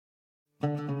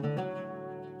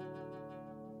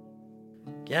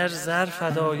گر زر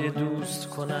فدای دوست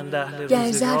کنند اهل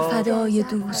گر زر فدای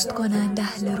دوست کنند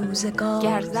اهل روزگار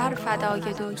گر زر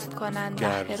فدای دوست کنند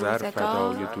اهل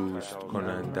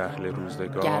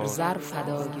روزگار گر زر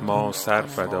فدای ما سر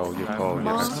فدای پای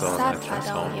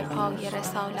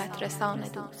رسالت رسان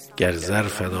دوست. گر زر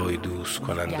فدای دوست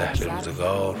کنند اهل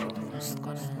روزگار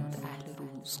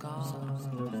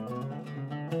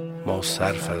ما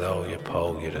سر فدای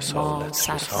پای رسالت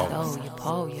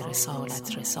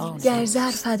رسان. گر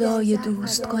زر فدای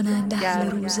دوست کنند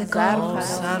اهل روزگار ما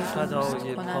سر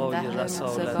فدای پای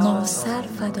رسالت ما سر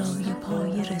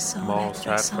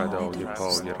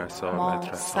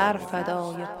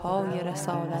فدای پای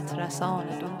رسالت رسان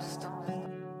دوست.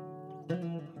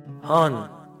 هان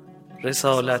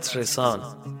رسالت رسان.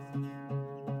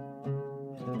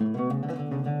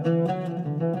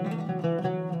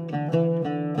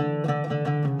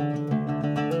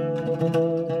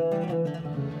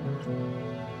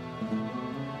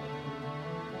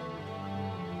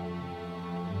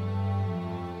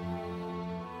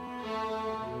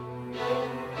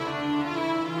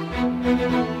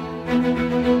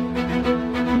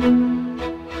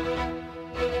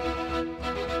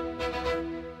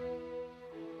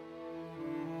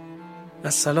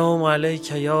 السلام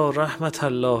علیک یا رحمت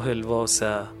الله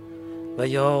الواسع و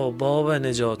یا باب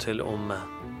نجات الامه.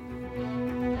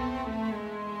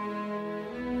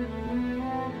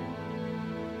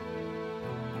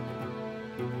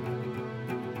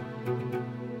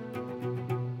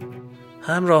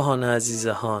 همراهان عزیز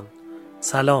هان،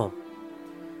 سلام.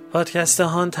 پادکست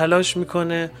هان تلاش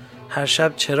میکنه هر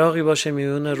شب چراغی باشه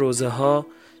میون روزه ها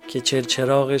که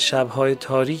چراغ شبهای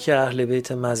تاریک اهل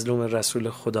بیت مظلوم رسول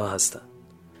خدا هستند.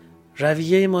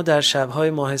 رویه ما در شبهای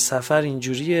ماه صفر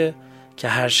اینجوریه که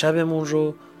هر شبمون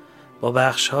رو با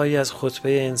بخشهایی از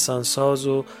خطبه انسانساز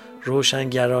و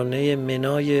روشنگرانه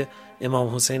منای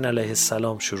امام حسین علیه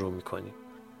السلام شروع میکنیم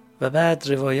و بعد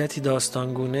روایتی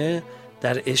داستانگونه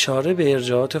در اشاره به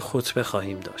ارجاعات خطبه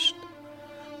خواهیم داشت.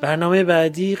 برنامه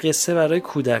بعدی قصه برای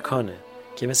کودکانه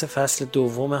که مثل فصل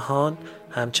دوم هان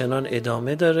همچنان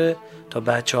ادامه داره تا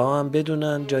بچه‌ها هم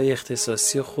بدونن جای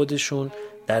اختصاصی خودشون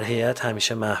در هیئت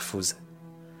همیشه محفوظه.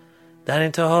 در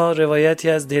انتها روایتی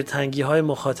از دلتنگی‌های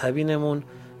مخاطبینمون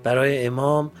برای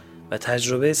امام و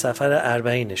تجربه سفر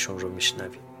اربعینشون رو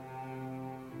میشنویم.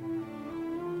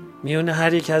 میون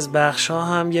هر یک از بخش‌ها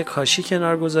هم یک کاشی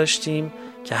کنار گذاشتیم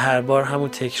که هر بار همون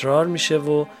تکرار میشه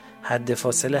و حد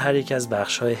فاصله هر یک از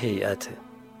بخش‌های هیئته.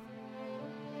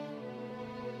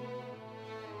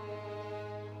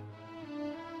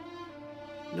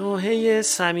 نوحه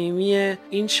صمیمی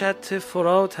این شط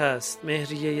فرات است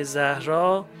مهریه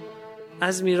زهرا،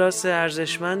 از میراث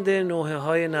ارزشمند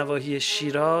نوحه‌های نواحی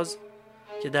شیراز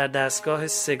که در دستگاه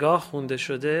سگاه خونده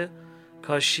شده،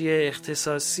 کاشی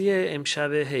اختصاصی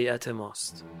امشب هیئت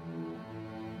ماست.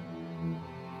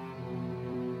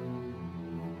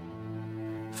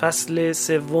 فصل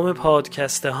سوم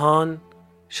پادکست هان،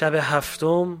 شب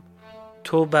هفتم،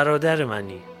 تو برادر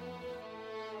منی.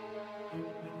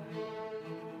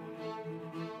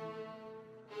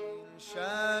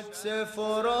 شط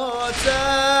فرات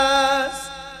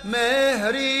است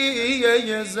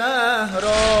مهریه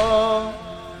زهرا،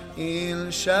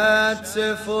 این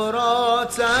شط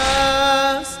فرات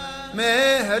است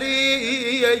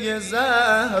مهریه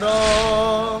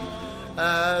زهرا،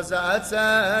 از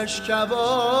آتش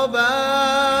کباب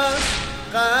است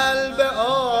قلب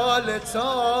آل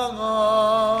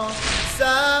تاما،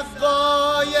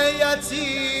 سقای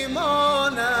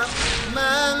یتیمانم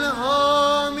من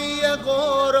حامی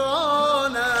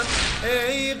قرآنم،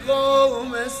 ای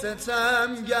قوم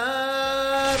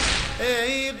ستمگر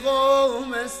ای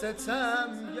قوم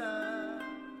ستمگر.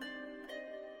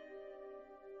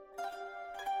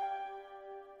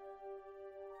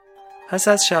 پس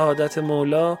از شهادت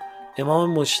مولا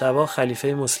امام مجتبی خلیفه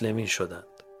مسلمین شدند.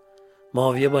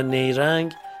 معاویه با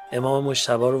نیرنگ امام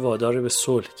مجتبی رو وادار به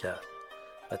صلح کرد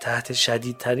و تحت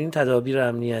شدیدترین تدابیر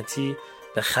امنیتی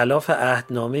به خلاف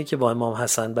عهدنامه‌ای که با امام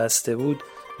حسن بسته بود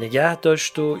نگه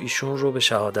داشت و ایشون رو به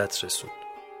شهادت رسوند.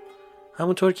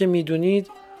 همونطور که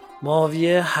میدونید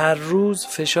معاویه هر روز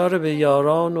فشار به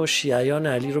یاران و شیعیان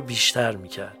علی رو بیشتر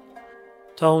میکرد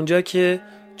تا اونجا که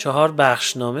 4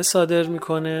 بخشنامه صادر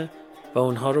میکنه و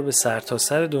اونها رو به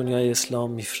سرتاسر دنیای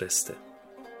اسلام میفرسته.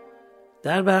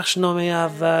 در بخشنامه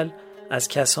اول از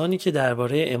کسانی که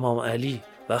درباره امام علی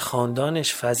و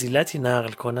خاندانش فضیلتی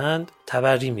نقل کنند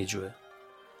تبری میجوه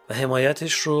و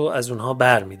حمایتش رو از اونها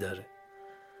بر میداره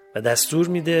و دستور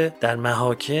میده در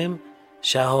محاکم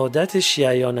شهادت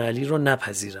شیعیان علی رو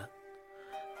نپذیرن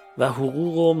و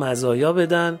حقوق و مزایا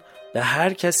بدن به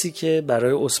هر کسی که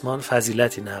برای عثمان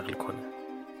فضیلتی نقل کنه.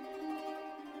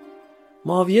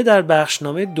 معاویه در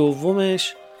بخشنامه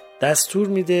دومش دستور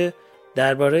میده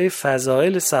درباره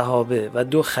فضائل صحابه و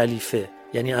 2 خلیفه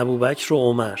یعنی ابوبکر و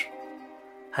عمر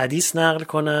حدیث نقل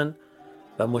کنن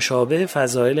و مشابه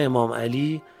فضائل امام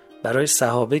علی برای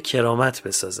صحابه کرامت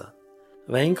بسازن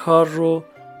و این کار رو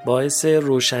باعث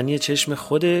روشنی چشم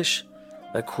خودش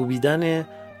و کوبیدن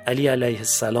علی علیه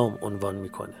السلام عنوان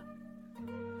میکنه.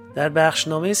 در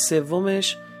بخشنامه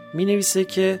سومش می نویسه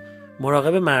که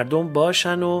مراقب مردم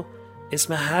باشن و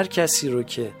اسم هر کسی رو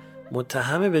که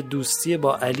متهم به دوستی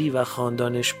با علی و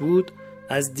خاندانش بود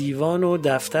از دیوان و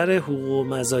دفتر حقوق و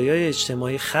مزایای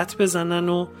اجتماعی خط بزنن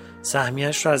و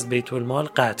سهمیش رو از بیت المال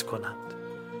قطع کنند.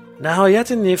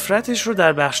 نهایت نفرتش رو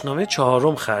در بخشنامه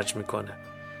 4 خرج میکنه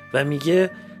و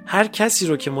میگه هر کسی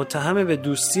رو که متهم به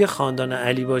دوستی خاندان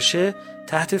علی باشه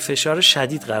تحت فشار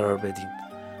شدید قرار بدین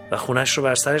و خونش رو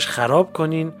بر سرش خراب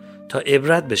کنین تا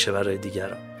عبرت بشه برای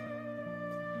دیگران.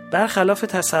 برخلاف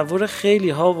تصور خیلی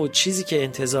ها و چیزی که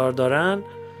انتظار دارن،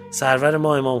 سرور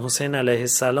ما امام حسین علیه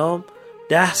السلام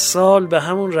 10 سال به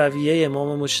همون رویه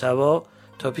امام مجتبی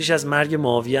تا پیش از مرگ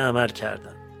معاویه عمل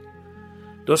کردن.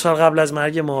 2 سال قبل از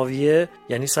مرگ معاویه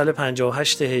یعنی سال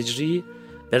 58 هجری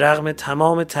به رغم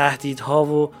تمام تهدیدها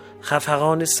و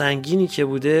خفقان سنگینی که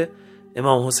بوده،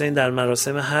 امام حسین در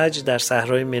مراسم حج در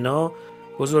صحرای منا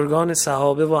بزرگان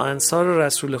صحابه و انصار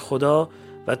رسول خدا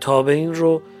و تابعین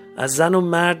رو از زن و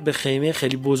مرد به خیمه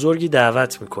خیلی بزرگی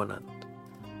دعوت میکنند.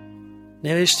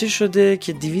 نوشته شده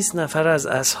که 200 نفر از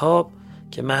اصحاب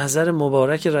که محضر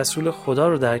مبارک رسول خدا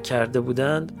رو درک کرده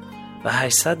بودند و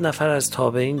 800 نفر از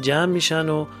تابعین جمع میشن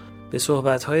و به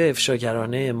صحبت‌های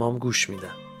افشاگرانه امام گوش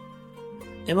میدن.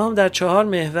 امام در 4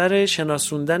 محور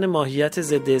شناسوندن ماهیت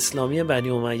ضد اسلامی بنی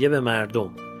امیه به مردم،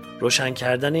 روشن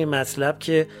کردن این مطلب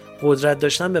که قدرت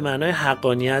داشتن به معنای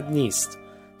حقانیت نیست،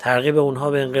 ترغیب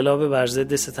اونها به انقلاب بر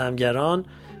ضد ستمگران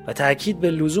و تأکید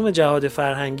به لزوم جهاد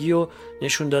فرهنگی و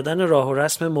نشون دادن راه و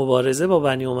رسم مبارزه با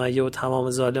بنی امیه و تمام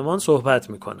ظالمان صحبت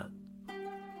میکنن.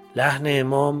 لحن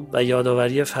امام و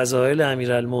یادآوری فضائل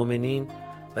امیرالمومنین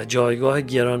و جایگاه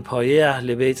گرانپایه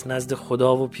اهل بیت نزد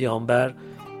خدا و پیامبر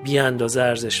بی اندازه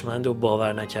ارزشمند و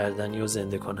باور نکردنی و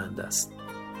زنده کننده است.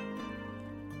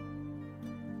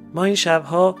 ما این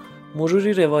شبها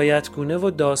مروری روایتگونه و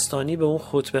داستانی به اون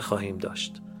خطبه خواهیم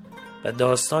داشت و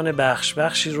داستان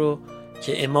بخشی رو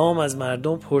که امام از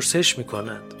مردم پرسش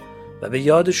میکنند و به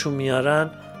یادشون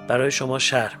میارن برای شما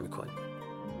شرح میکنیم.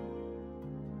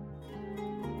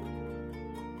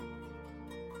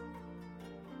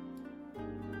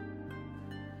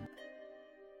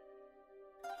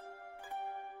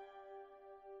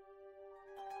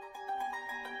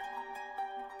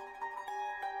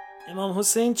 امام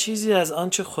حسین چیزی از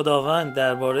آنچه خداوند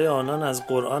درباره آنان از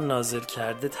قرآن نازل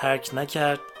کرده ترک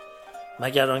نکرد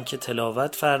مگر آنکه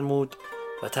تلاوت فرمود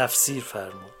و تفسیر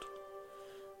فرمود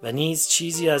و نیز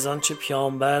چیزی از آنچه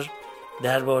پیامبر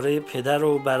درباره پدر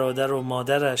و برادر و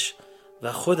مادرش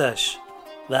و خودش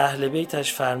و اهل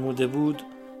بیتش فرموده بود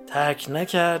ترک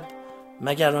نکرد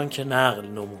مگر آنکه نقل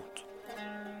نمود.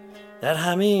 در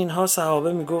همه اینها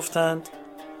صحابه میگفتند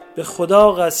به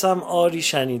خدا قسم آری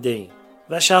شنیده ایم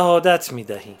و شهادت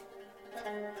میدهیم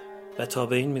و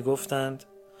تابعین میگفتند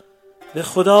به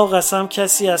خدا قسم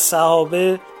کسی از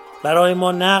صحابه برای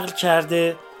ما نقل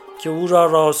کرده که او را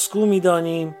راستگو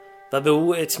میدانیم و به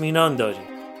او اطمینان داریم.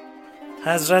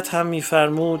 حضرت هم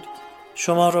میفرمود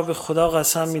شما را به خدا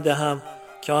قسم میدهم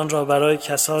که آن را برای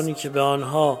کسانی که به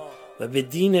آنها و به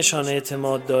دینشان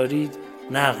اعتماد دارید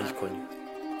نقل کنید.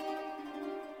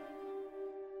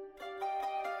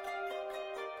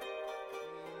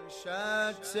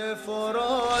 شط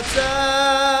فرات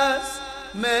است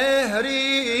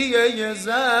مهریه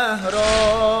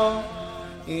زهرا،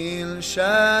 این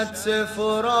شط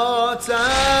فرات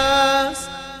است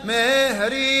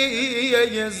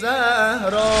مهریه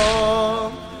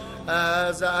زهرا،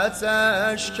 از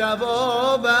آتش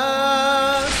کباب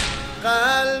است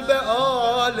قلب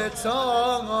آل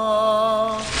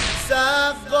تاها،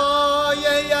 سقای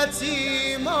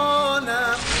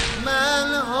یتیمانم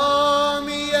من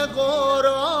حامی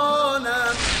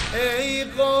قرآنم، ای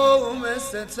قوم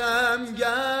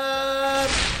ستمگر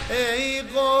ای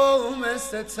قوم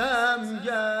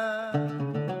ستمگر.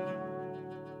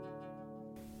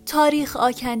 تاریخ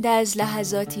آکنده از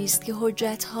لحظاتی است که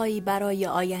حجت‌هایی برای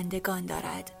آیندگان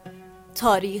دارد.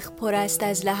 تاریخ پر است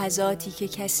از لحظاتی که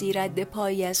کسی رد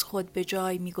پایی از خود به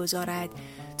جای می‌گذارد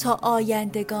تا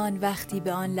آیندگان وقتی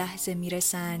به آن لحظه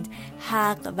می‌رسند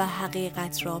حق و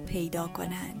حقیقت را پیدا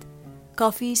کنند.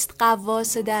 کافیست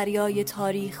غواص دریای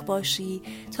تاریخ باشی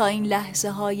تا این لحظه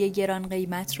های گران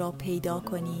قیمت را پیدا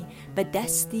کنی و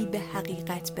دستی به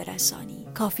حقیقت برسانی.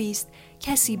 کافیست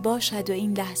کسی باشد و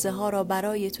این لحظه ها را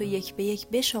برای تو یک به یک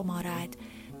بشمارد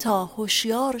تا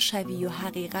هوشیار شوی و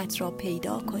حقیقت را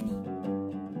پیدا کنی.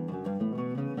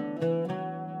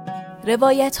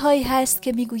 روایت هایی هست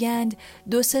که میگویند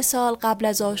 2-3 سال قبل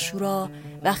از عاشورا،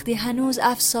 وقتی هنوز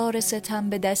افسار ستم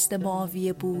به دست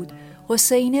معاویه بود،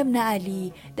 حسین ابن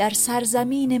علی در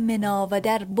سرزمین منا و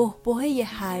در بحبوحه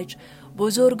حج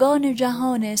بزرگان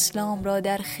جهان اسلام را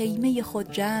در خیمه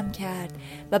خود جمع کرد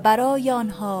و برای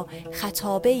آنها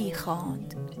خطابه‌ای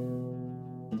خواند.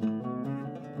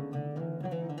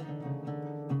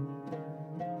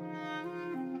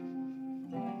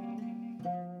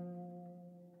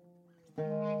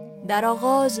 در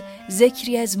آغاز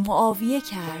ذکری از معاویه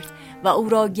کرد و او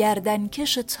را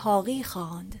گردنکش طاغی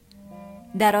خواند.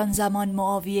 در آن زمان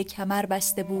معاویه کمر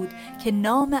بسته بود که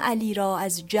نام علی را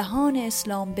از جهان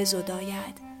اسلام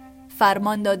بزداید.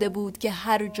 فرمان داده بود که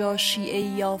هر جا شیعه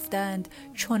یافتند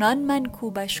چنان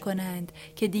منکوبش کنند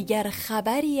که دیگر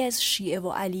خبری از شیعه و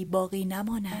علی باقی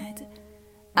نماند.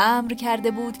 امر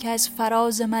کرده بود که از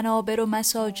فراز منابر و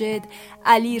مساجد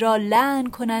علی را لعن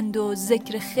کنند و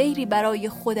ذکر خیری برای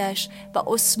خودش و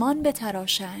عثمان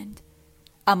بتراشند.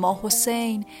 اما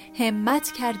حسین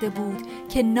همت کرده بود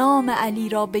که نام علی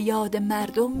را به یاد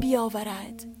مردم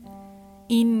بیاورد.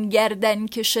 این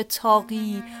گردنکش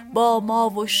طاغی با ما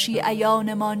و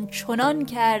شیعیانمان چنان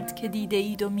کرد که دیده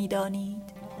اید و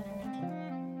میدانید.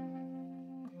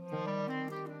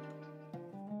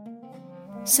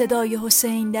 صدای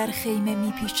حسین در خیمه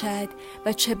میپیچد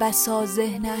و چه بسا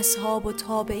ذهن اصحاب و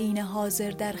تابعین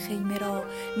حاضر در خیمه را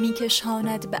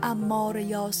میکشاند به عمار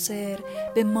یاسر،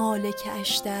 به مالک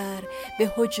اشتر،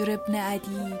 به حجر ابن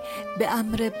عدی، به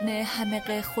عمرو ابن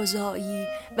حمق خزاعی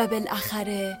و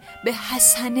بالاخره به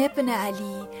حسن ابن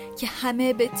علی که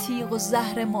همه به تیغ و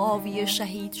زهر معاویه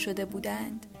شهید شده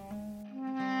بودند.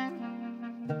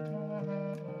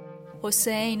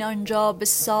 حسین آنجا به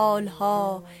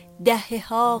سالها،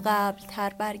 دهه‌ها قبل تر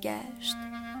برگشت.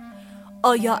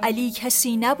 آیا علی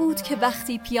کسی نبود که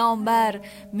وقتی پیامبر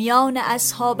میان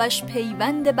اصحابش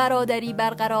پیوند برادری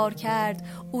برقرار کرد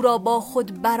او را با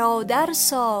خود برادر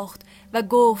ساخت و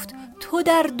گفت تو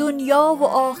در دنیا و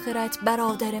آخرت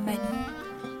برادر منی؟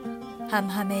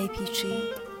 همه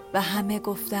پیچید و همه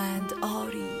گفتند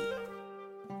آری.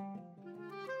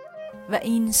 و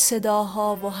این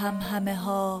صداها و همه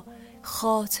ها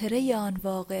خاطره آن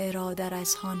واقعه را در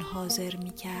اذهان حاضر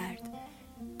می کرد.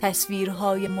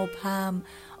 تصویرهای مبهم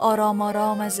آرام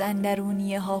آرام از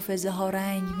اندرونی حافظه ها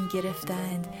رنگ می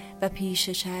گرفتند و پیش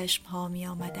چشم ها می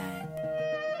آمدند.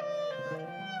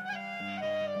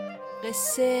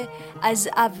 قصه از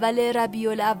اول ربیع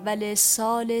الاول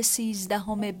سال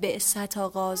 13 بعثت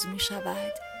آغاز می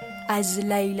شود. از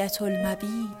لیلة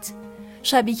المبیت،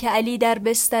 شبی که علی در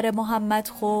بستر محمد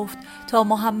خفت تا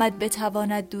محمد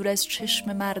بتواند دور از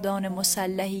چشم مردان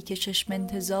مسلحی که چشم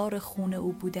انتظار خون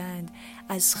او بودند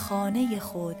از خانه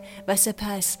خود و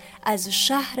سپس از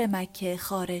شهر مکه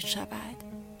خارج شود.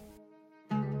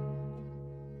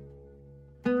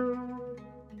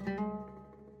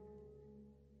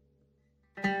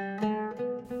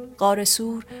 غار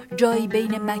سور جایی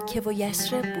بین مکه و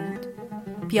یثرب بود.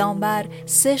 پیامبر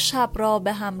 3 شب را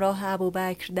به همراه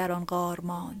ابوبکر در آن غار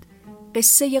ماند.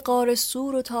 قصه غار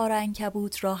سور و تار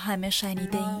عنکبوت را همه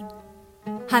شنیده ایم.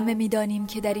 همه می‌دانیم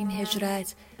که در این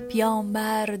هجرت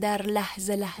پیامبر در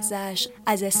لحظه لحظه‌اش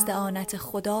از استعانت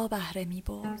خدا بهره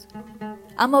می‌برد.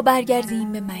 اما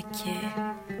برگردیم به مکه،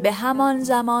 به همان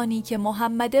زمانی که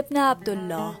محمد ابن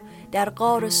عبدالله در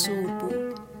غار سور بود.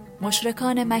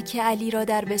 مشرکان مکه علی را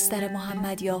در بستر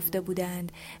محمد یافته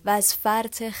بودند و از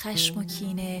فرط خشم و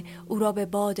کینه او را به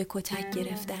باد کتک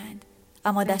گرفتند.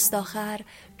 اما دست آخر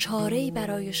چاره‌ای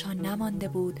برایشان نمانده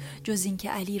بود جز اینکه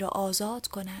علی را آزاد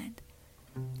کنند.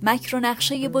 مکر و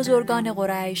نقشه بزرگان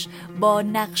قریش با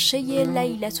نقشه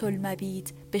لیلة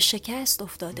المبیت به شکست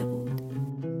افتاده بود.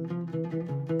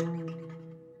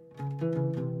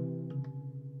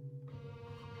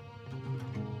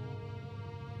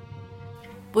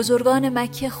 بزرگان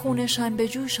مکه خونشان به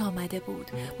جوش آمده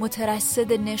بود.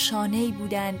 مترصد نشانه‌ای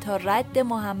بودند تا رد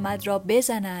محمد را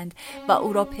بزنند و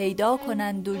او را پیدا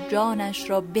کنند و جانش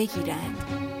را بگیرند.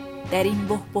 در این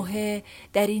بحبوحه،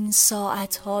 در این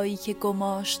ساعتهایی که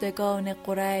گماشتگان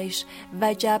قریش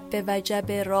وجب به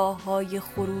وجب راه‌های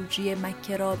خروجی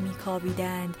مکه را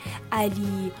می‌کاویدند،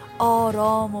 علی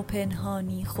آرام و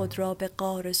پنهانی خود را به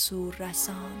غار سور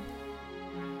رساند.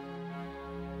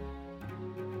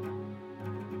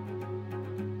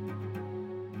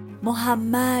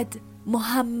 محمد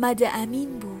محمد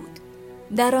امین بود.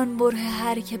 در آن بره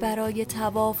هر که برای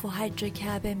طواف و حج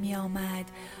کعبه می آمد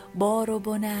بار و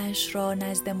بنش را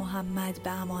نزد محمد به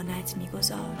امانت می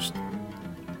گذاشت.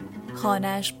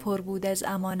 خانه‌اش پر بود از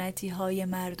امانتی های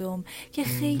مردم که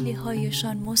خیلی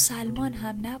هایشان مسلمان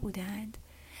هم نبودند.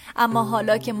 اما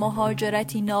حالا که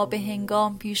مهاجرتی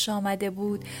نابهنگام پیش آمده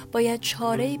بود باید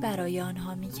چاره‌ای برای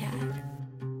آنها می کرد.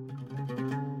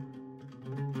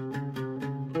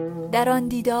 در آن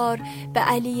دیدار به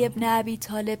علی ابن ابی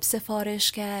طالب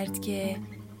سفارش کرد که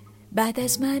بعد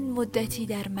از من مدتی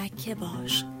در مکه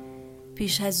باش،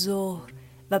 پیش از ظهر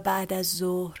و بعد از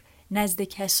ظهر نزد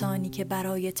کسانی که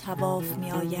برای طواف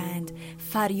می آیند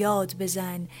فریاد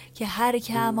بزن که هر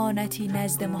که امانتی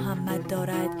نزد محمد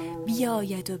دارد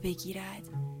بیاید و بگیرد.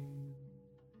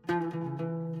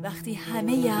 وقتی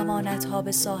همه امانت ها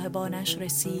به صاحبانش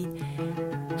رسید،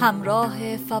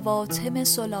 همراه فواطم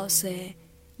ثلاثه،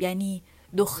 یعنی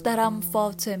دخترم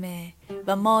فاطمه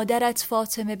و مادرت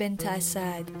فاطمه بنت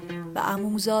اسد و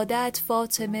عموزادت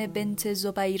فاطمه بنت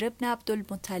زبیر بن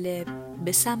عبدالمطلب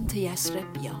به سمت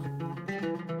یثرب بیا.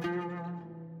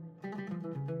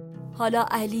 حالا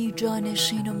علی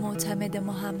جانشین و معتمد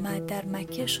محمد در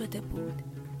مکه شده بود.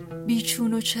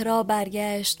 بیچون و چرا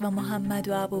برگشت و محمد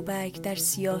و ابوبکر در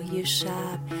سیاهی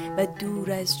شب و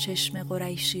دور از چشم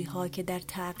قریشی ها که در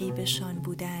تعقیبشان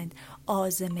بودند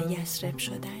عازم یثرب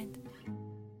شدند.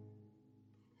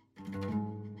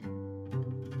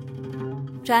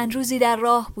 چند روزی در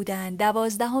راه بودند.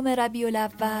 12 ربیع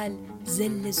الاول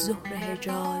ظل ظهر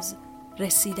حجاز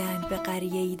رسیدند به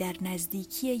قریه‌ای در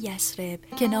نزدیکی یثرب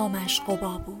که نامش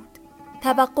قبا بود.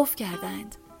 توقف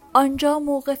کردند. آنجا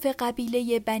موقف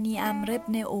قبیله بنی عمرو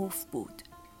بن عوف بود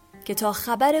که تا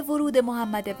خبر ورود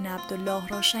محمد ابن عبدالله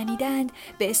را شنیدند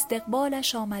به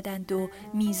استقبالش آمدند و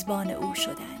میزبان او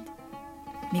شدند.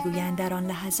 میگویند در آن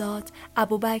لحظات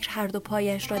ابوبکر هر دو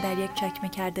پایش را در یک چکمه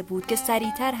کرده بود که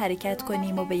سریعتر حرکت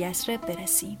کنیم و به یثرب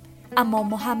برسیم، اما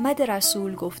محمد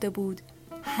رسول گفته بود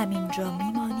همینجا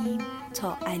میمانیم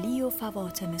تا علی و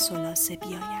فواطمه ثلاثه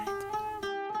بیایند.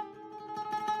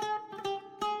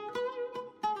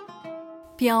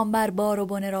 پیامبر بار و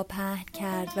بنه را پهن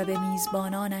کرد و به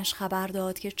میزبانانش خبر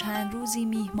داد که چند روزی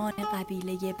میهمان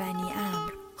قبیله بنی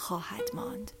عمرو خواهد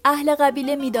ماند. اهل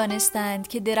قبیله می‌دانستند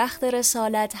که درخت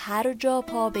رسالت هر جا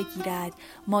پا بگیرد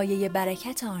مایه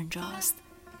برکت آنجاست.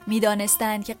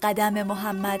 می‌دانستند که قدم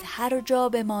محمد هر جا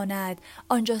بماند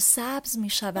آنجا سبز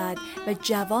می‌شود و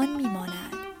جوان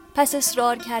می‌ماند. پس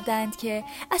اصرار کردند که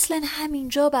اصلاً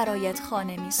همینجا برایت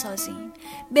خانه می‌سازیم،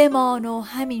 بمان و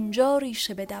همینجا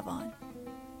ریشه بدوان.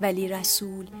 ولی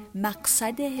رسول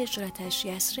مقصد هجرتش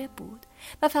یثرب بود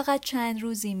و فقط چند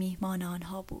روزی میهمان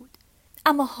آنها بود.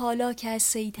 اما حالا که از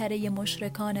سیطره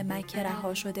مشرکان مکه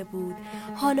رها شده بود،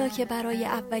 حالا که برای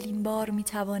اولین بار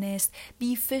میتوانست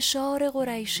بی فشار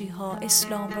قریشی ها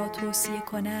اسلام را توصیه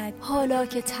کند، حالا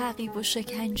که تعقیب و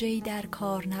شکنجه‌ای در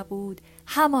کار نبود،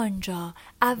 همانجا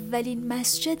اولین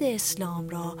مسجد اسلام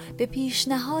را به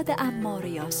پیشنهاد عمار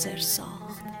یاسر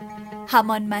ساخت.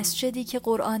 همان مسجدی که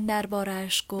قرآن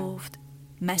دربارش گفت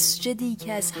مسجدی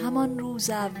که از همان روز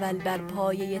اول بر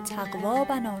پایه تقوا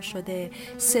بنا شده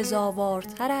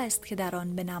سزاوارتر است که در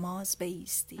آن به نماز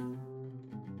بایستی.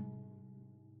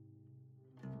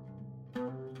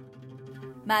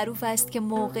 معروف است که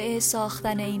موقع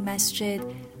ساختن این مسجد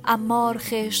عمار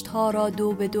خشت‌ها را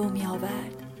 2 به 2 می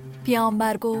آورد.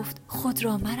 پیامبر گفت خود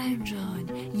را مرنجان،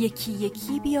 یکی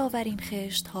یکی بیاورین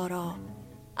خشت‌ها را.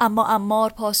 اما عمار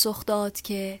پاسخ داد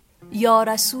که یا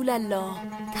رسول الله،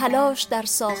 تلاش در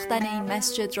ساختن این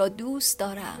مسجد را دوست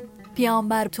دارم.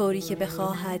 پیامبر طوری که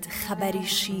بخواهد خبری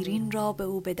شیرین را به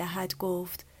او بدهد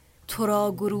گفت تو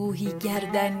را گروهی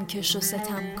گردن کش و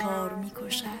ستمکار می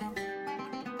کشد.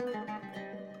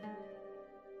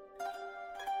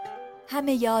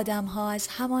 همه آدم ها از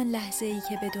همان لحظه ای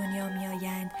که به دنیا می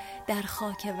آیند در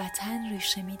خاک وطن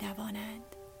ریشه می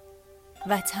دوانند.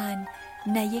 وطن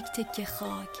نه یک تکه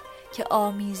خاک که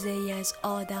آمیزه ای از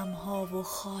آدم ها و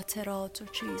خاطرات و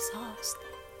چیز هاست.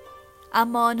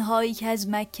 اما آنهایی که از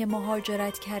مکه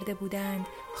مهاجرت کرده بودند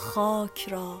خاک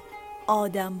را،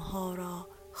 آدم ها را،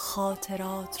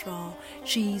 خاطرات را،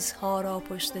 چیزها را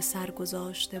پشت سر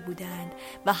گذاشته بودند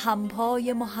و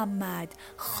همپای محمد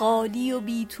خالی و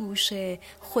بی توشه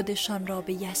خودشان را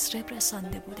به یثرب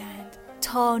رسانده بودند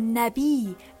تا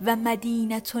نبی و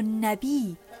مدینت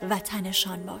النبی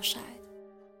وطنشان باشد.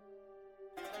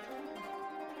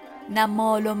 نه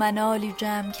مال و منالی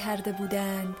جمع کرده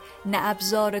بودند، نه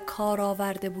ابزار کار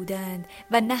آورده بودند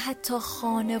و نه حتی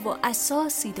خانه و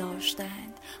اساسی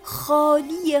داشتند.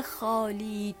 خالی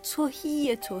خالی،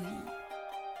 تهی تهی.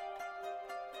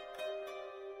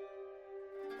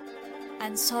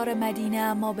 انصار مدینه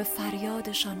اما به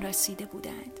فریادشان رسیده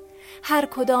بودند. هر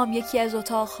کدام یکی از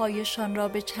اتاقهایشان را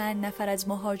به چند نفر از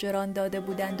مهاجران داده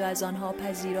بودند و از آنها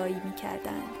پذیرایی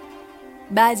می‌کردند.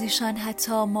 بعضیشان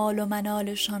حتی مال و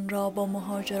منالشان را با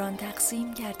مهاجران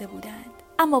تقسیم کرده بودند.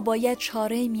 اما باید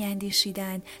چاره‌ای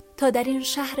می‌اندیشیدند تا در این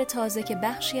شهر تازه که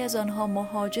بخشی از آنها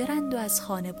مهاجرند و از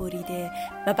خانه بریده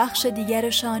و بخش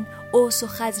دیگرشان اوس و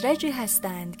خزرجی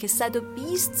هستند که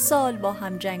 120 سال با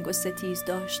هم جنگ و ستیز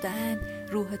داشتند،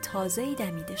 روح تازه‌ای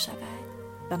دمیده شود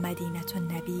و مدینه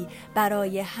النبی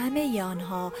برای همه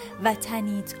آنها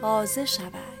وطنی تازه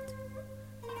شود.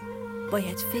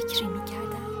 باید فکری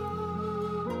می‌کردند.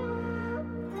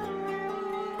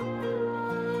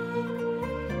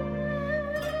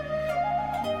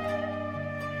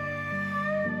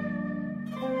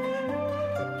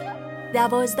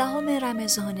 12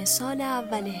 رمضان سال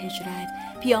اول هجرت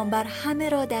پیامبر همه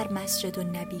را در مسجد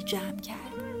النبی جمع کرد.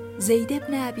 زید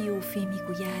بن ابی اوفی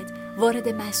میگوید وارد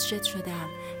مسجد شدم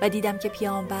و دیدم که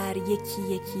پیامبر یکی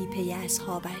یکی پی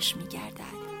اصحابش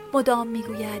میگردد. مدام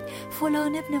میگوید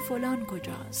فلان ابن فلان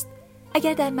کجاست؟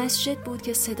 اگر در مسجد بود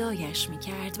که صدایش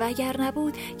میکرد و اگر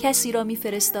نبود کسی را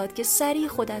میفرستاد که سریع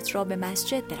خودت را به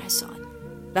مسجد برسان.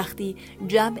 وقتی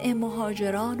جمع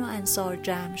مهاجران و انصار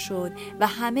جمع شد و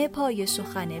همه پای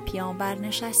سخن پیامبر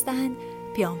نشستند،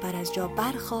 پیامبر از جا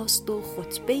برخاست و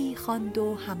خطبه‌ای خواند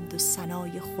و حمد و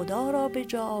ثنای خدا را به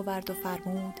جا آورد و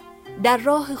فرمود: در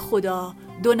راه خدا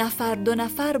 2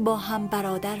 نفر با هم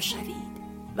برادر شوید.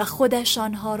 و خودش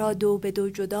آنها را 2 به 2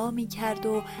 جدا می کرد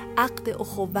و عقد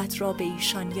اخوت را به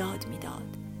ایشان یاد می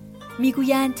داد. می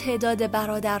گویند تعداد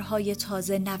برادرهای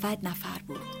تازه 90 نفر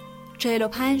بود.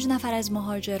 45 نفر از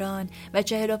مهاجران و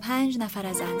 45 نفر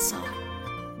از انصار.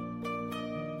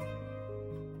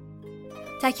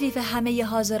 تکلیف همه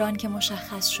حاضران که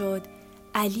مشخص شد،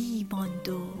 علی ماند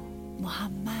و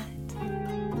محمد.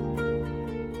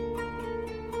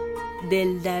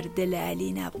 دل در دل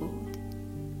علی نبود.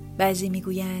 بعضی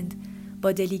میگویند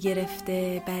با دلی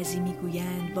گرفته، بعضی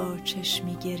میگویند با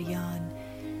چشمی گریان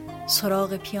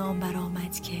سراغ پیامبر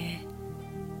آمد که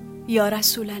یا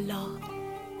رسول الله،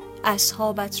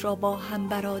 اصحابت را با هم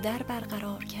برادر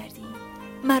برقرار کردی،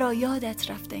 مرا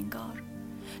یادت رفت انگار.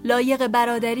 لایق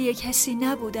برادری کسی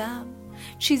نبودم،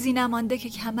 چیزی نمانده که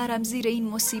کمرم زیر این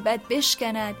مصیبت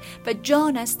بشکند و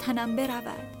جان از تنم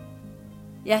برود.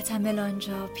 یحتمل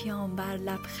آنجا پیامبر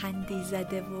لبخندی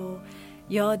زده و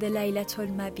یاد لیلة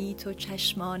المبیت و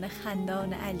چشمان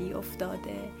خندان علی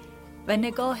افتاده و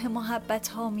نگاه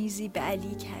محبت آمیزی به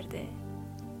علی کرده.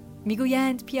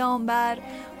 میگویند پیامبر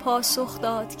پاسخ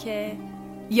داد که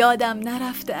یادم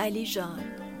نرفته علی جان،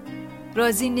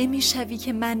 راضی نمیشوی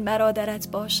که من برادرت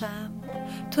باشم؟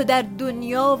 تو در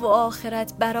دنیا و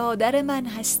آخرت برادر من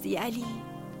هستی علی.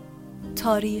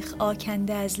 تاریخ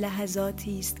آکنده از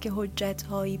لحظاتی است که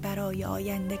حجت‌هایی برای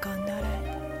آیندگان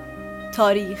دارد.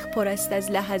 تاریخ پر است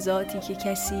از لحظاتی که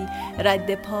کسی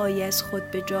رد پای از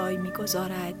خود به جای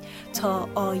می‌گذارد تا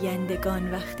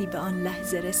آیندگان وقتی به آن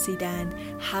لحظه رسیدند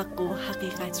حق و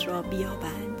حقیقت را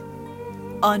بیابند.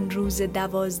 آن روز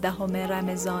 12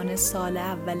 رمضان سال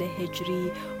اول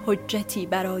هجری حجتی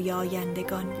برای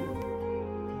آیندگان بود.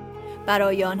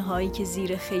 برای آنهایی که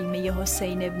زیر خیمه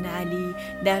حسین ابن علی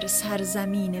در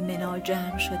سرزمین منا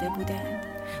جمع شده بودند.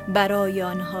 برای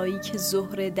آنهایی که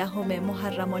ظهر 10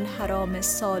 محرم الحرام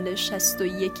سال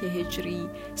 61 هجری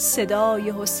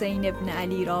صدای حسین ابن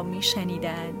علی را می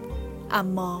شنیدند.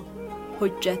 اما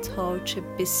حجتها چه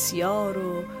بسیار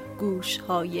و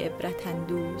گوشهای عبرت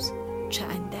اندوز چه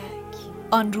اندک.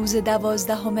 آن روز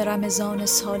 12 رمضان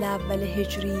سال اول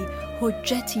هجری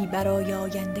حجتی برای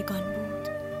آیندگان بود.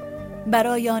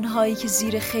 برای آنهایی که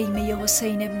زیر خیمه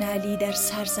حسین ابن علی در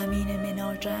سرزمین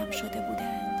منا جمع شده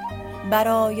بودند.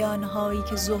 برای آنهایی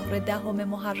که ظهر 10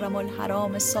 محرم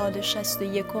الحرام سال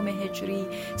 61 هجری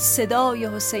صدای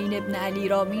حسین ابن علی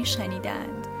را می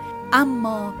شنیدند.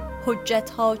 اما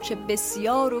حجتها چه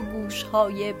بسیار و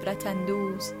گوشهای عبرت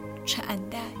اندوز چه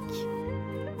اندک.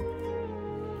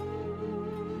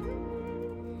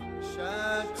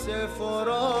 شط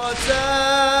فرات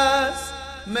است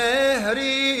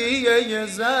مهریه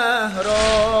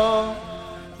زهرا،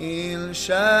 این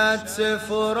شط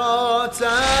فرات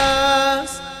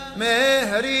است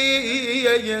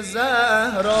مهریه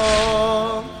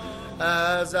زهرا،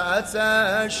 از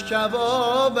عطش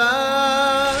کباب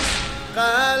است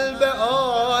قلب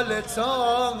آل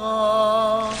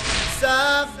تاما،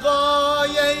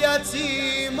 سقای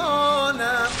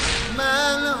یتیمانم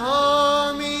من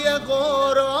حامی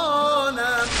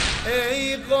قرآنم،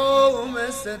 ای قوم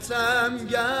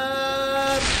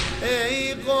ستمگر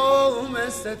ای قوم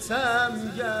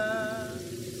ستمگر.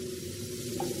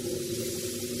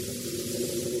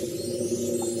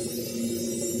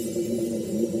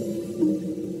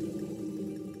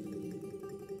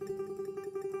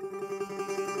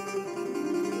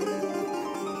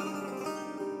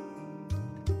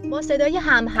 با صدای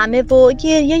همهمه و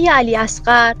گریه علی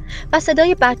اصغر و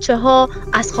صدای بچه‌ها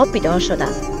از خواب بیدار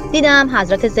شدم. دیدم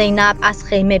حضرت زینب از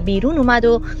خیمه بیرون اومد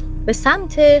و به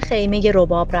سمت خیمه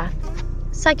رباب رفت.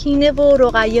 سکینه و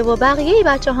رقیه و بقیه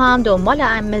بچه‌ها هم دنبال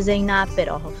عمه زینب به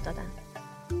راه افتادن.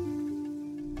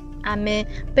 عمه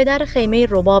به در خیمه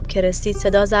رباب که رسید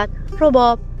صدا زد: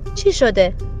 رباب، چی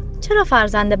شده؟ چرا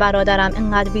فرزند برادرم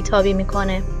اینقدر بیتابی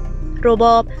میکنه؟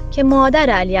 رباب که مادر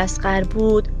علی اصغر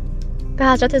بود به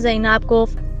حضرت زینب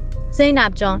گفت: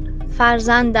 زینب جان،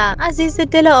 فرزندم عزیز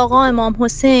دل آقا امام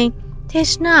حسین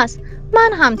تشنه است.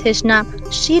 من هم تشنم،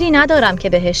 شیری ندارم که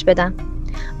بهش بدم.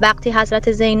 وقتی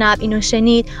حضرت زینب اینو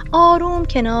شنید آروم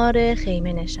کنار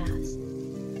خیمه نشست.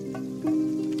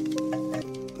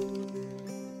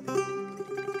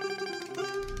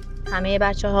 همه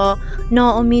بچه‌ها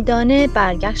ناامیدانه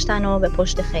برگشتن و به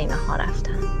پشت خیمه ها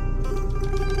رفتن.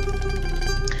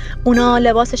 اونا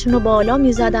لباسشون رو بالا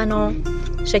میزدن و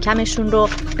شکمشون رو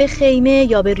به خیمه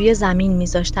یا به روی زمین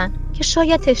میذاشتن که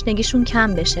شاید تشنگیشون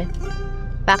کم بشه.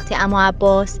 وقتی عمو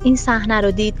عباس این صحنه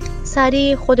رو دید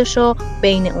سریع خودشو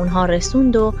بین اونها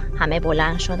رسوند و همه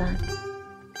بلند شدن.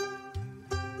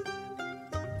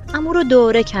 عمو رو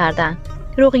دوره کردن.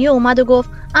 رقیه اومد و گفت: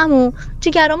 عمو،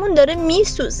 جگرمون داره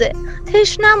میسوزه،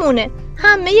 تشنمونه،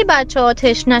 همه بچه‌ها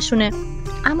تشنشونه.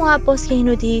 عمو عباس که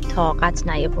اینو دید طاقت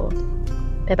نیاورد.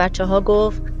 به بچه‌ها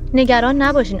گفت: نگران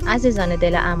نباشین عزیزان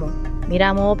دل عمو،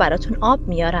 میرم و براتون آب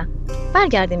میارم.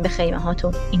 برگردین به خیمه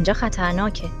هاتون، اینجا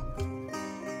خطرناکه.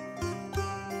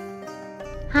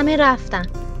 همه رفتن.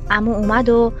 عمو اومد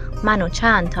و منو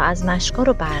چند تا از مشکا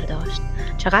رو برداشت.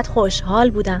 چقدر خوشحال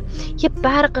بودم. یه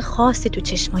برق خاصی تو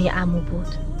چشمای عمو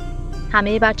بود.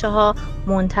 همه بچه‌ها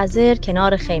منتظر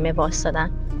کنار خیمه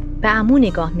وایسادن. به عمو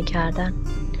نگاه می‌کردن.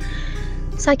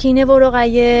 سکینه و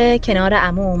رقیه کنار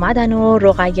عمو اومدن و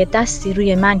رقیه دستی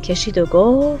روی من کشید و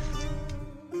گفت: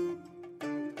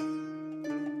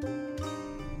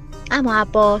 عمو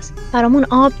عباس، برامون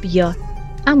آب بیار.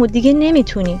 عمو دیگه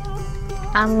نمیتونیم.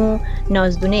 عمو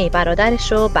نازدونه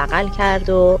برادرش رو بغل کرد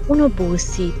و اونو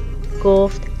بوسید.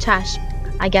 گفت: چشم،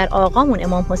 اگر آقامون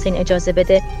امام حسین اجازه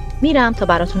بده میرم تا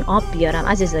براتون آب بیارم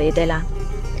عزیزای دلم.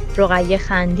 رقیه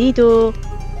خندید و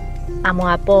عمو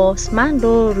عباس من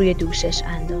رو روی دوشش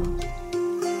انداخت.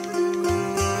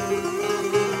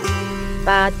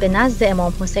 بعد به نزد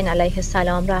امام حسین علیه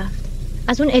السلام رفت.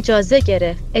 از اون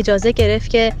اجازه گرفت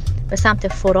که به سمت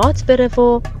فرات بره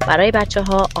و برای بچه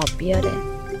ها آب بیاره.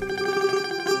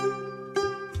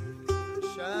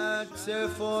 شط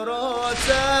فرات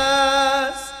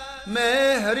است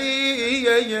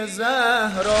مهریه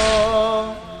زهرا،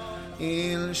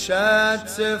 این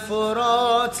شط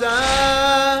فرات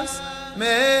است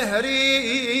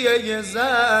مهریه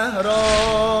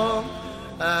زهرا،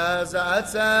 از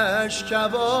عطش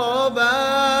کباب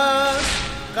است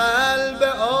قلب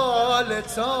آل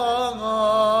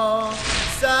تاما،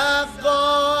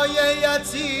 سقای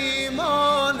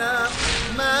یتیمانم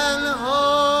من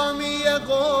حامی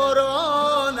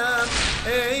قرآنم،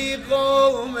 ای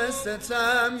قوم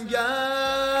ستمگر،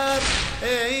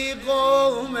 ای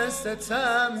قوم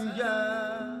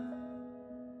ستمگر.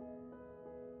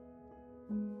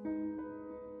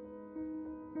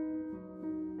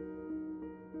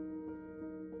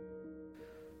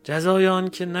 جزای آن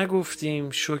که نگفتیم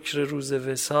شکر روز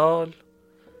وصال،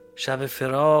 شب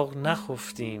فراق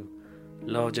نخفتیم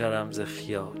لاجرم ز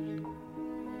خیال.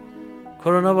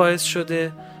 کرونا باعث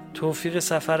شده توفیق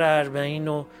سفر اربعین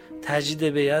و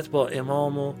تجدید بیعت با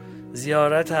امام و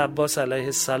زیارت عباس علیه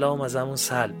السلام از همون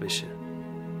سلب بشه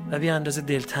و بی اندازه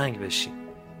دلتنگ بشیم.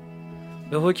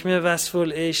 به حکم وصف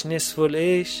العیش نصف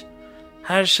العیش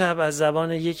هر شب از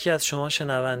زبان یکی از شما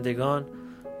شنوندگان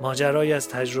ماجرای از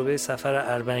تجربه سفر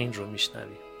اربعین رو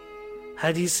میشنویم.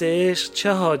 حدیث عشق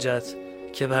چه حاجت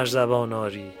که بر زبان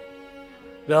آری،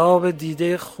 به آب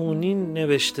دیده خونین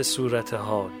نوشته صورت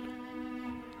حال.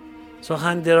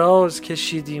 سخن دراز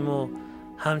کشیدیم و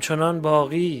همچنان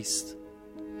باقی است،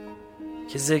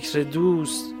 که ذکر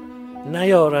دوست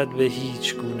نیارد به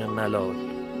هیچ گونه ملال.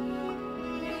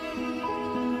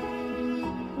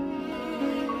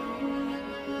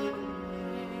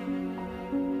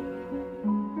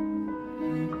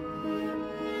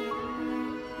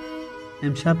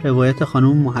 امشب روایت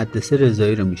خانم محدثه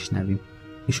رضایی رو میشنویم.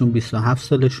 ایشون 27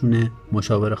 سالشونه،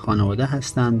 مشاور خانواده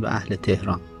هستند و اهل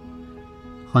تهران.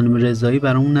 خانم رضایی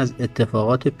برامون از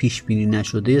اتفاقات پیش بینی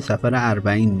نشده سفر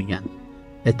اربعین میگن.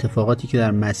 اتفاقاتی که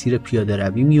در مسیر پیاده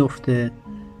روی میفته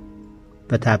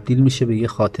و تبدیل میشه به یه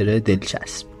خاطره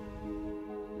دلچسب.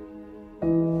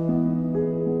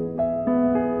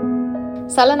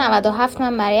 سال 97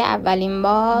 من برای اولین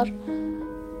بار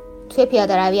توی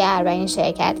پیاده روی اربعین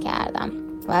شرکت کردم.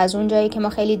 و از اون جایی که ما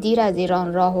خیلی دیر از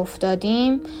ایران راه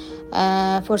افتادیم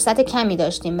فرصت کمی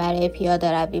داشتیم برای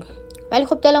پیاده روی، ولی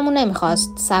خب دلمون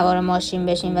نمیخواست سوار ماشین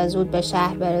بشیم و زود به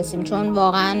شهر برسیم، چون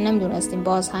واقعا نمیدونستیم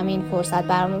باز همین فرصت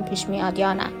برامون پیش میاد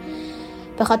یا نه.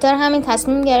 به خاطر همین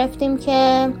تصمیم گرفتیم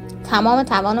که تمام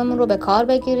توانمون رو به کار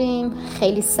بگیریم،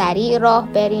 خیلی سریع راه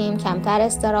بریم، کمتر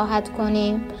استراحت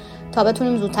کنیم تا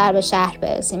بتونیم زودتر به شهر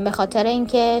برسیم. به خاطر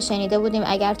اینکه شنیده بودیم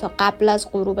اگر تا قبل از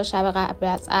غروب شب قبل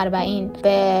از 40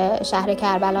 به شهر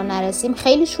کربلا نرسیم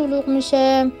خیلی شلوغ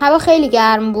میشه. هوا خیلی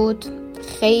گرم بود،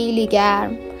 خیلی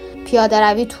گرم. پیاده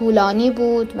روی طولانی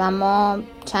بود و ما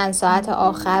چند ساعت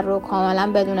آخر رو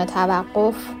کاملا بدون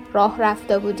توقف راه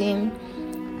رفته بودیم.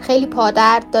 خیلی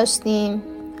پادرد داشتیم،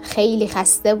 خیلی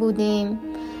خسته بودیم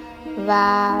و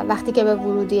وقتی که به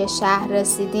ورودی شهر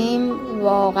رسیدیم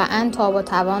واقعا تاب و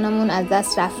توانمون از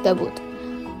دست رفته بود.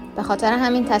 به خاطر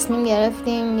همین تصمیم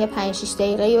گرفتیم یه 5-6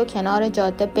 دقیقه رو کنار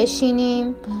جاده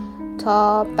بشینیم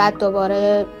تا بعد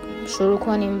دوباره شروع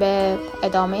کنیم به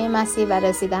ادامه مسیر و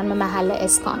رسیدن به محل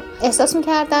اسکان. احساس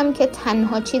میکردم که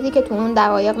تنها چیزی که تو اون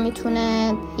دقایق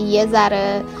میتونه یه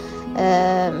ذره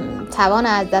توان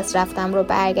از دست رفتم رو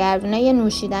برگردونه یه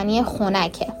نوشیدنی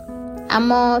خنکه،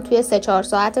 اما توی 3-4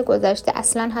 ساعت گذشته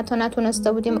اصلا حتی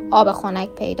نتونسته بودیم آب خنک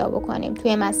پیدا بکنیم.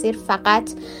 توی مسیر فقط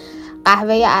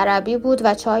قهوه عربی بود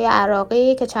و چای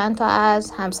عراقی که چند تا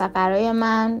از همسفرهای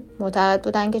من معتقد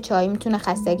بودن که چای میتونه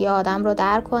خستگی آدم رو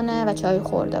در کنه و چای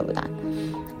خورده بودن،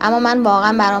 اما من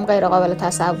واقعا برام غیر قابل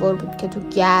تصور بود که تو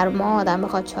گرما آدم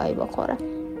بخواد چای بخوره.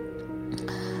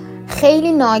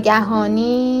 خیلی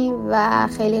ناگهانی و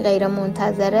خیلی غیر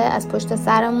منتظره از پشت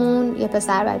سرمون یه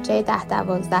پسر بچه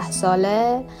 10-12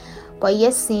 ساله با یه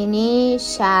سینی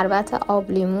شربت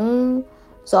آب لیمو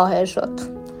ظاهر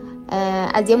شد.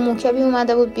 از یه موکبی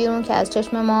اومده بود بیرون که از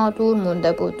چشم ما دور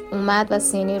مونده بود. اومد و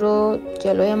سینی رو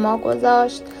جلوی ما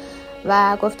گذاشت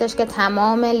و گفتش که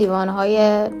تمام لیوانهای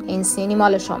این سینی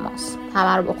مال شماست،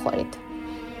 همه رو بخورید.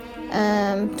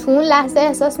 تو اون لحظه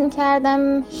احساس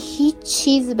میکردم هیچ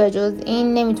چیز به جز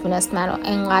این نمیتونست منو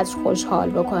انقدر خوشحال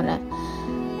بکنه.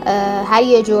 هر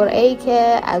یه جرعه‌ای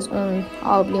که از اون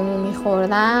آب لیمو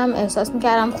میخوردم احساس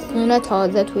میکردم خون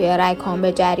تازه توی رگ‌هام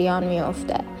به جریان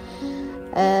میفته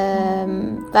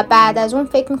و بعد از اون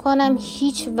فکر میکنم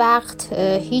هیچ وقت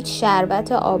هیچ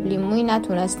شربت آب لیمویی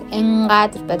نتونست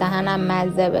اینقدر به دهنم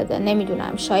مزه بده.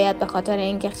 نمیدونم، شاید به خاطر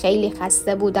اینکه خیلی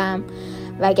خسته بودم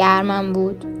و گرمم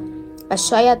بود و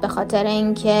شاید به خاطر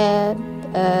اینکه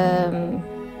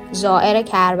زائر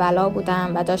کربلا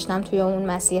بودم و داشتم توی اون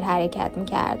مسیر حرکت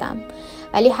میکردم.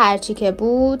 ولی هرچی که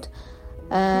بود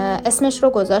اسمش رو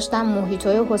گذاشتم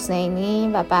محیطوی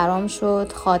حسینی و برام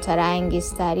شد خاطره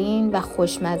انگیزترین و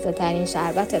خوشمزه ترین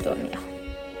شربت دنیا.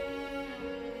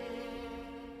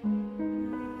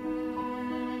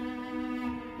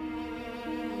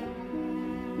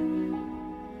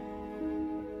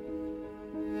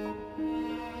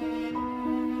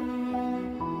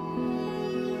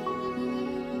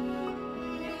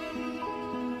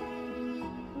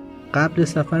 قبل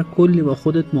سفر کلی با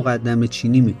خودت مقدمه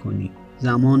چینی میکنی،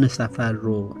 زمان سفر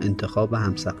رو، انتخاب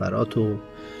همسفرات و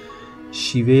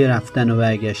شیوه رفتن و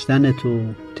برگشتن تو،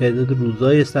 تعداد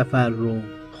روزای سفر رو،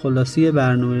 خلاصی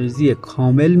برنامه‌ریزی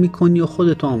کامل میکنی و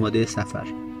خودت آماده سفر.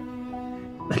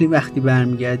 ولی وقتی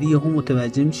برمیگردی یهو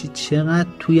متوجه میشی چقدر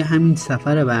توی همین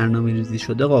سفر برنامه‌ریزی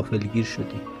شده غافلگیر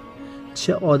شدی.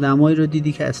 چه آدمایی رو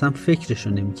دیدی که اصلا فکرشو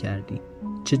نمی‌کردی،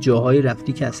 چه جاهایی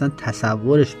رفتی که اصلا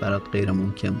تصورش برات غیر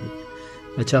ممکن بود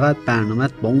و چقدر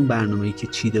برنامه‌ت با اون برنامه‌ای که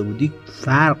چیده بودی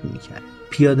فرق می‌کرد.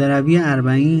 پیاده روی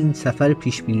 40 سفر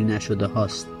پیش بینی نشده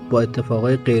هاست با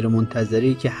اتفاقای غیر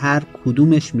منتظره‌ای که هر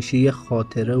کدومش میشه یه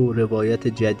خاطره و روایت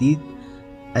جدید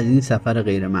از این سفر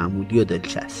غیر معمولی و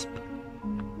دلچسب.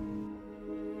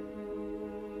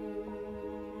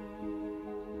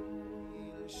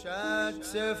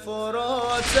 شط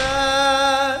فرات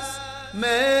است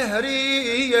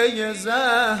مهریه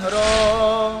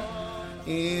زهرا،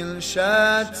 این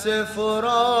شط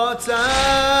فرات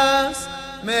است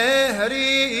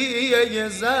مهریه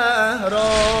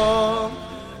زهرا،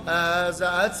 از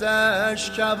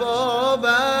آتش کباب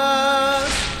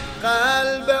است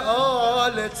قلب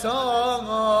آل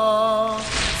تا،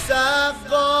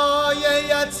 سقای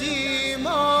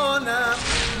یتیمانم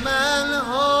من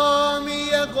حامی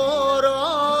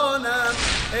قرآنم،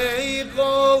 ای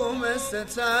قوم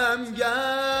ستمگر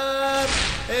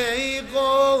ای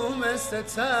قوم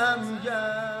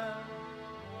ستمگر.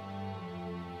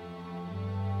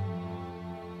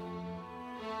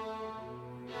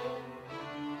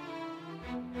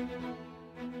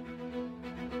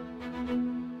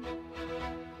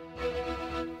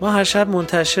 ما هر شب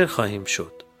منتشر خواهیم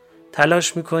شد.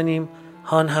 تلاش میکنیم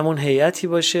هان همون هیئتی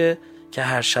باشه که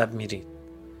هر شب میرید.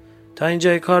 تا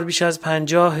اینجای کار بیش از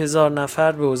 50,000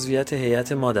 نفر به عضویت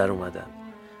هیئت ما در اومدن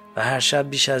و هر شب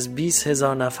بیش از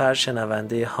 20,000 نفر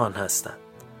شنونده هان هستن.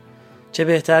 چه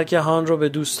بهتر که هان رو به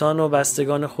دوستان و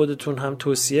بستگان خودتون هم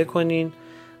توصیه کنین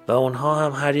و اونها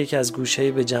هم هر یک از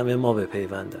گوشه‌ای به جمع ما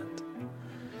بپیوندند.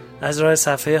 از راه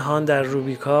صفحه هان در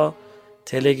روبیکا،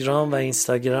 تلگرام و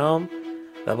اینستاگرام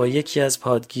و با یکی از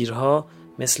پادگیرها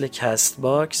مثل کست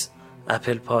باکس،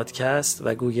 اپل پادکست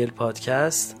و گوگل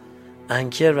پادکست،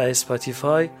 انکر و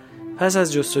اسپاتیفای پس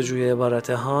از جستجوی عبارت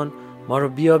هان ما رو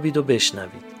بیابید و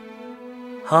بشنوید.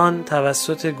 هان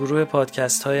توسط گروه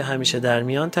پادکست های همیشه در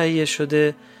میان تهیه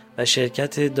شده و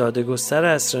شرکت داده‌گستر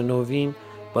عصر نوین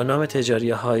با نام تجاری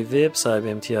های وب صاحب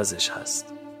امتیازش هست.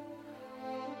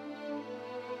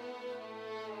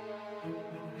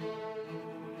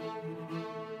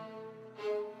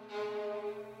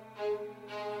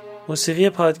 موسیقی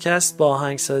پادکست با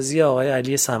آهنگسازی آقای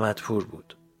علی صمدپور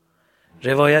بود.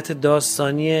 روایت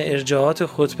داستانی ارجاعات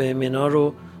خطبه منا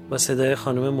رو با صدای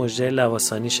خانم مژده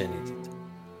لواسانی شنیدید.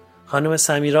 خانم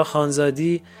سمیرا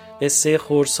خانزادی قصه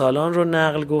خردسالان رو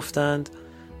نقل گفتند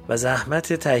و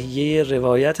زحمت تهیه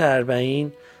روایت 40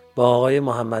 با آقای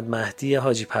محمد مهدی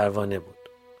حاجی پروانه بود.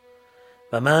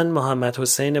 و من محمد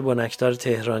حسین بنکدار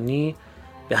تهرانی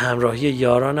به همراهی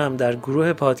یارانم در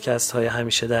گروه پادکست های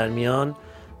همیشه در میان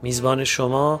میزبان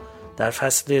شما در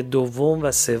فصل 2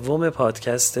 و 3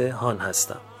 پادکست هان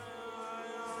هستم.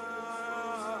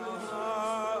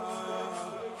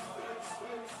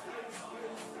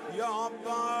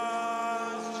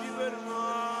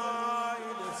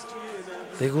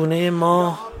 به گونه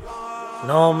ماه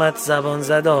نامت زبان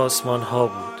زد آسمان ها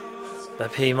بود و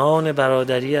پیمان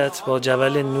برادریت با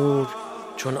جبل نور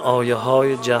چون آیه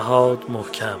های جهاد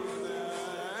محکم.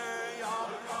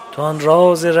 تو آن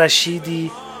راز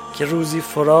رشیدی که روزی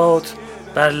فرات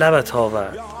بر لبت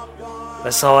آورد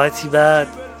و ساعتی بعد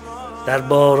در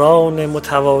باران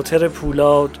متواتر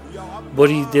پولاد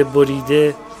بریده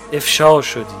بریده افشا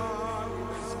شدی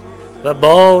و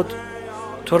باد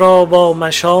تو را با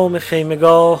مشام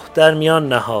خیمگاه در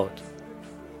میان نهاد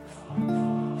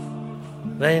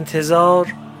و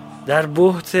انتظار در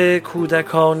بهت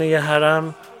کودکانه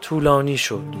حرم طولانی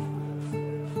شد.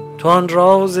 تو آن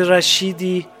راز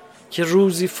رشیدی که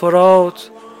روزی فرات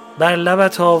بر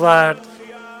لبت آورد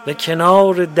و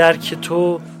کنار درک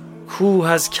تو کوه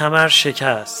از کمر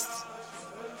شکست.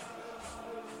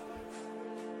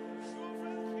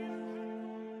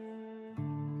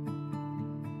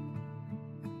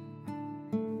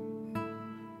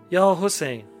 یا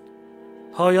حسین،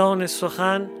 پایان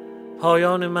سخن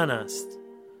پایان من است،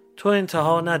 تو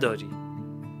انتها نداری.